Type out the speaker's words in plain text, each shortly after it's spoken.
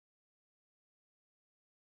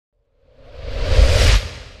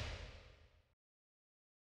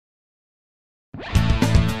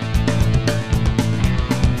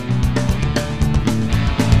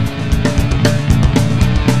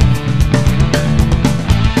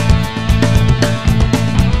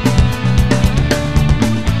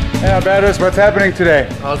Albertus, what's happening today?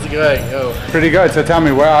 How's it going? Yo. Pretty good. So tell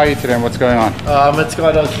me, where are you today and what's going on? I'm at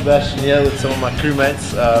Skydive Sebastian here with some of my crewmates,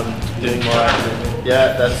 doing my,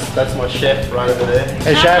 that's my chef right over there.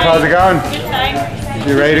 Hey chef, how's it going? Good, thanks.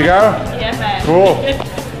 You ready to go? Yeah, man. Cool.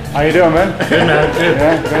 How you doing, man? Good, man. Good.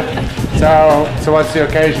 Yeah, good. So what's the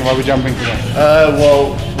occasion? Why are we jumping today?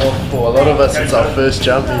 Well, for a lot of us, it's our first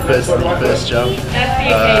jump. Me personally, first jump.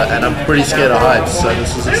 And I'm pretty scared of heights, so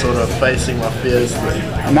this is a sort of facing my fears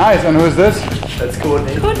thing. Nice. And who's this? That's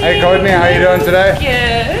Courtney. Hey Courtney, how you doing today?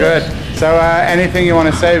 Good. Good. So anything you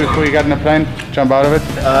want to say before you get in the plane? Jump out of it?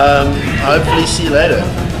 Hopefully see you later.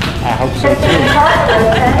 I hope so too.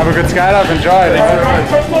 Have a good skydive. Enjoy it.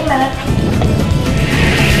 15 minutes.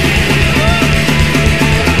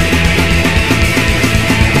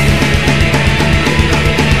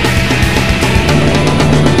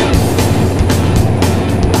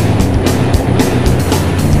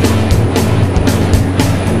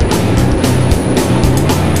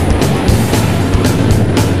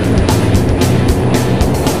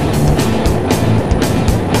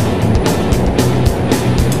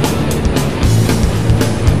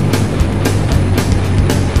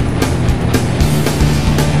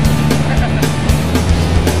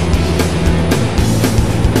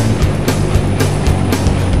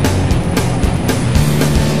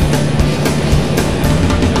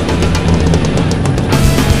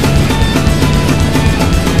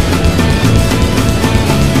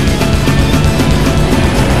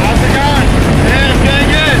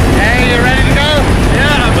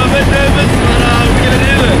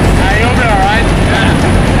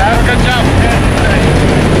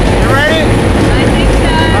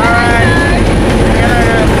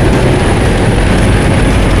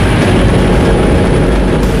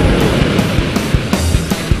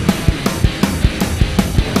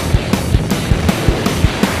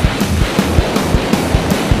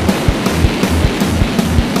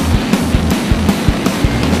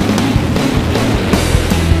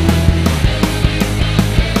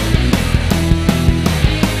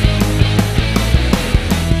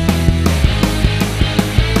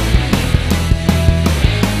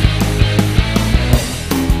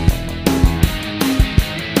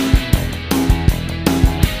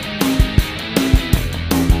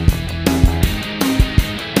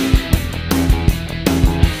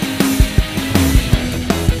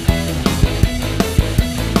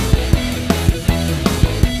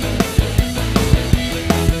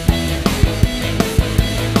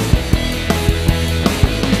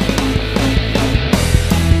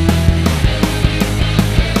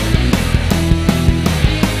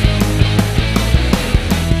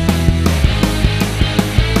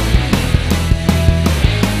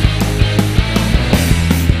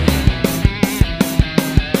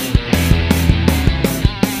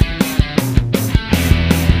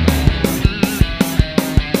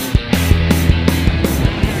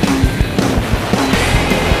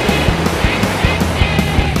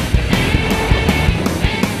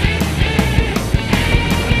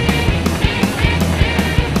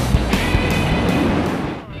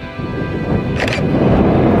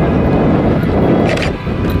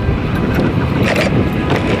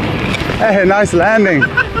 Hey, nice landing.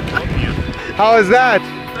 How was that?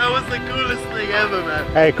 That was the coolest thing ever, man.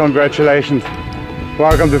 Hey, congratulations.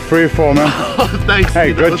 Welcome to Freeform, man. Oh, thanks.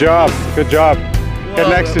 Hey, good job. Good job. Get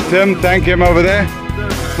next to Tim. Thank him over there.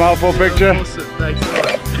 Smile for a picture. Awesome. Thanks.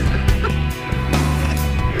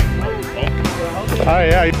 Oh,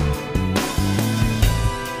 yeah.